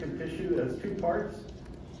primarily connective tissue. It has two parts.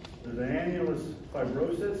 There's an annulus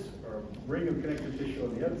fibrosis, or a ring of connective tissue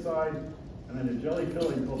on the outside, and then a jelly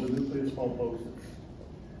filling called the nucleus pulposus.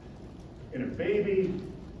 In a baby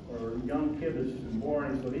or a young kid that's just been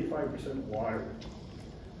born, it's about 85% water.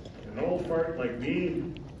 In an old fart like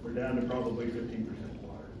me, we're down to probably 15%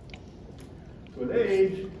 water. So with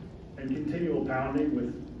age and continual pounding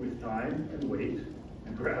with time and weight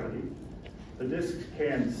and gravity, the discs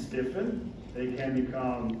can stiffen. They can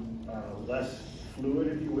become less fluid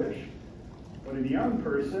if you wish. But in a young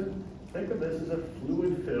person, think of this as a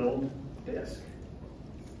fluid-filled disc.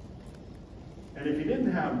 And if you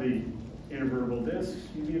didn't have the intervertebral discs,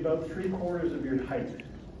 you'd be about 3/4 of your height.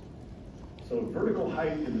 So vertical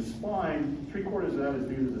height in the spine, 3/4 of that is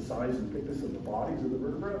due to the size and thickness of the bodies of the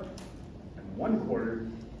vertebra, and 1/4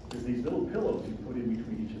 is these little pillows you put in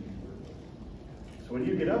between each of these vertebrae. So when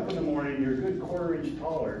you get up in the morning, you're a good 1/4 inch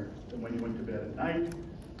taller than when you went to bed at night.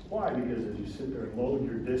 Why? Because as you sit there and load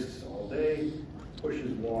your discs all day, it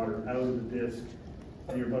pushes water out of the disc,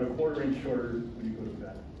 and you're about a 1/4 inch shorter when you go to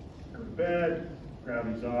bed. Go to bed,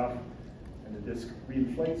 gravity's off, and the disc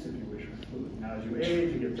reinflates, if you wish, with fluid. Now, as you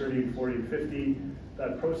age, you get 30, 40, and 50,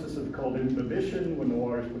 that process called imbibition, when the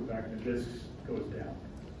water is put back in the discs, goes down.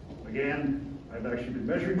 Again, I've actually been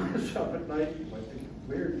measuring myself at night. You might think it's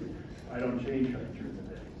weird. I don't change height during the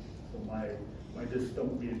day. So my discs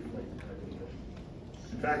don't reinflate.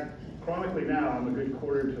 In fact, chronically now, I'm a good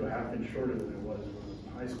 1/4 to a 1/2 inch shorter than I was when I was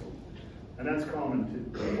in high school. And that's common too.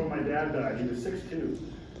 Before my dad died, he was 6'2".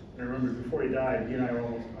 And I remember before he died, he and I were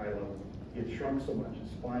almost eye level. He had shrunk so much,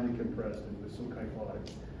 his spine had compressed, and it was so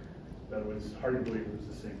kyphotic that it was hard to believe it was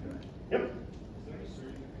the same guy. Yep? Is there any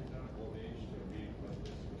surgery done at old age to reinflate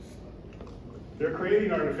this? They're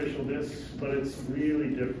creating artificial discs, but it's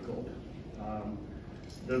really difficult.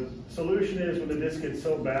 The solution is when the disc gets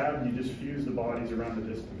so bad, you just fuse the bodies around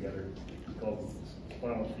the disc together. It's called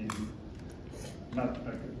spinal fusion. Not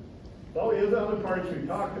good. All the other parts we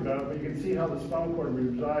talked about, but you can see how the spinal cord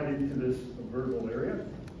reside into this vertebral area.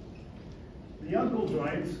 The uncle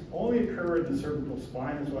joints only occur in the cervical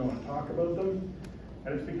spine, that's why I want to talk about them.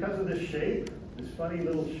 And it's because of this shape, this funny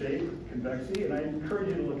little shape, convexity, and I encourage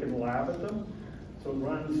you to look in the lab at them. So it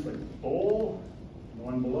runs like a bowl, the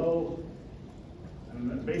one below, and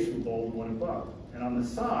the base of the bowl, the one above. And on the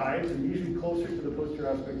sides, and usually closer to the posterior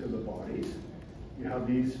aspect of the bodies, you have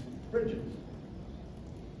these ridges.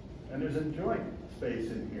 And there's a joint space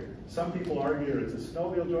in here. Some people argue it's a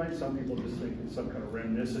synovial joint, some people just think it's some kind of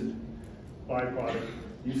reminiscent byproduct.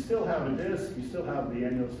 You still have a disc, you still have the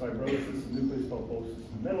annulus fibrosis, the nucleus pulposus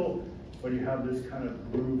in the middle, but you have this kind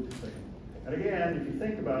of grooved thing. And again, if you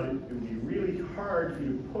think about it, it would be really hard for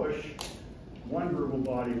you to push one vertebral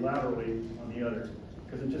body laterally on the other,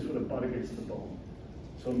 because it just would have butt against the bone.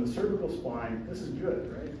 So in the cervical spine, this is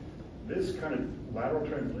good, right? This kind of lateral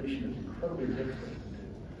translation is incredibly difficult to do.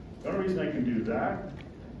 The only reason I can do that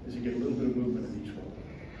is you get a little bit of movement in each one.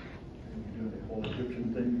 And you're doing the whole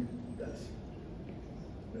Egyptian thing, that's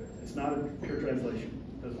there. It's not a pure translation.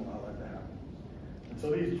 It doesn't allow that to happen. And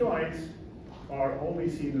so these joints are only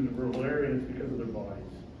seen in the vertebral area, and it's because of their bodies.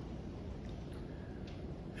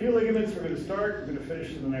 A few ligaments we're going to start. We're going to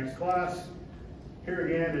finish in the next class. Here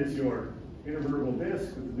again is your intervertebral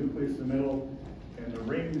disc with the nucleus in the middle and the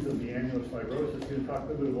rings of the annulus fibrosis. We're going to talk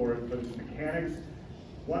a little bit about its mechanics.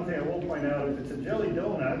 One thing I will point out, if it's a jelly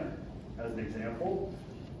donut, as an example,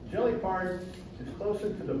 the jelly part is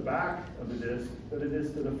closer to the back of the disc than it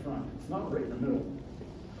is to the front. It's not right in the middle.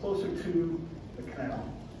 It's closer to the canal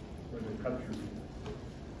where they cut through.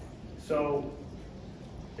 So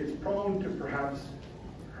it's prone to perhaps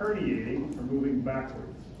herniating or moving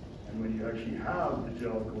backwards. And when you actually have the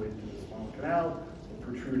gel go into the small canal, or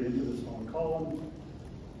protrude into the small column,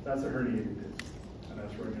 that's a herniated disc. And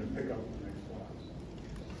that's where we're going to pick up in the next class.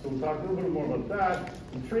 So we'll talk a little bit more about that.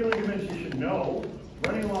 The three ligaments you should know,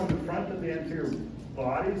 running along the front of the anterior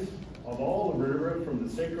bodies of all the vertebrae, from the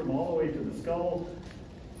sacrum all the way to the skull,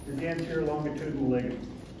 is the anterior longitudinal ligament.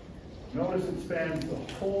 Notice it spans the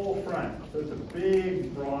whole front. So it's a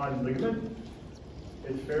big, broad ligament.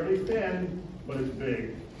 It's fairly thin, but it's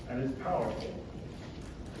big, and it's powerful.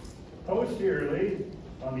 Posteriorly,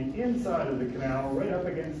 on the inside of the canal, right up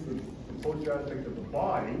against the posterior aspect of the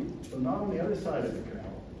body, so not on the other side of the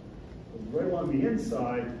canal, but right along the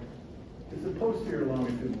inside, is the posterior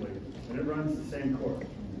longitudinal ligament, and it runs the same course,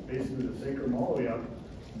 basically the sacrum all the way up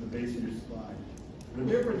to the base of your spine. The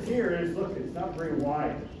difference here is, look, it's not very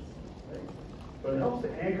wide, right? But it helps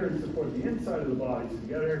to anchor and support the inside of the bodies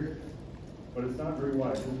together, but it's not very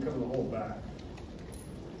wide. It doesn't cover the whole back.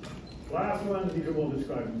 Last one, these are we'll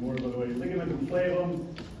describe more, by the way. Ligamentum flavum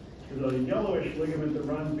is a yellowish ligament that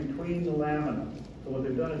runs between the lamina. So what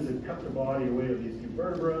they've done is they've cut the body away of these two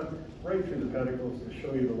vertebrae, right through the pedicles to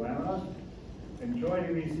show you the lamina. And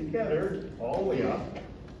joining these together, all the way up,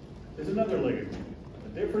 is another ligament.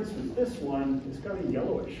 The difference with this one is kind of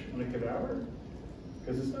yellowish on a cadaver,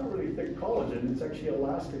 because it's not really thick collagen, it's actually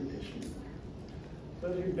elastic tissue. So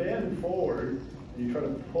as you bend forward, and you try to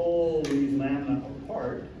pull these lamina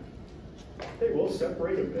apart, they will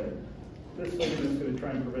separate a bit. This ligament is going to try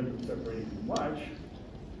and prevent them separating too much.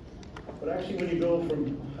 But actually when you go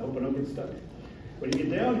from, I hope I don't get stuck. When you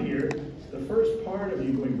get down here, the first part of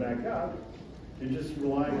you going back up, you're just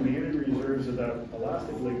relying on the energy reserves of that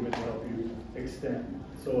elastic ligament to help you extend.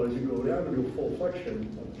 So as you go down into a full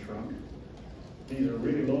flexion of the trunk, these are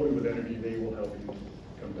really loaded with energy, they will help you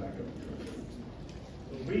come back up.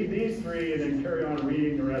 So read these three and then carry on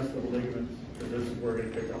reading the rest of the ligaments, because this is where we're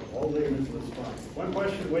going to pick up all ligaments of the spine. One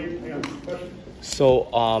question, wait, hang on, question? So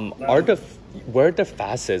where are the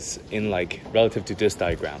facets in like relative to this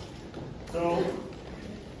diagram? So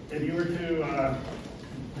if you were to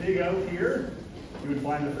dig out here, you would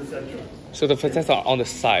find the facet joint. So the facets are on the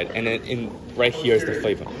side, and then right here is the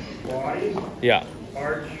flavum. Body, Yeah.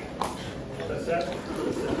 arch, facet,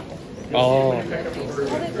 facet. Oh. Are they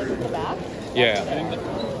in the back? Yeah. I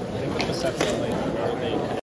think the facets are like where they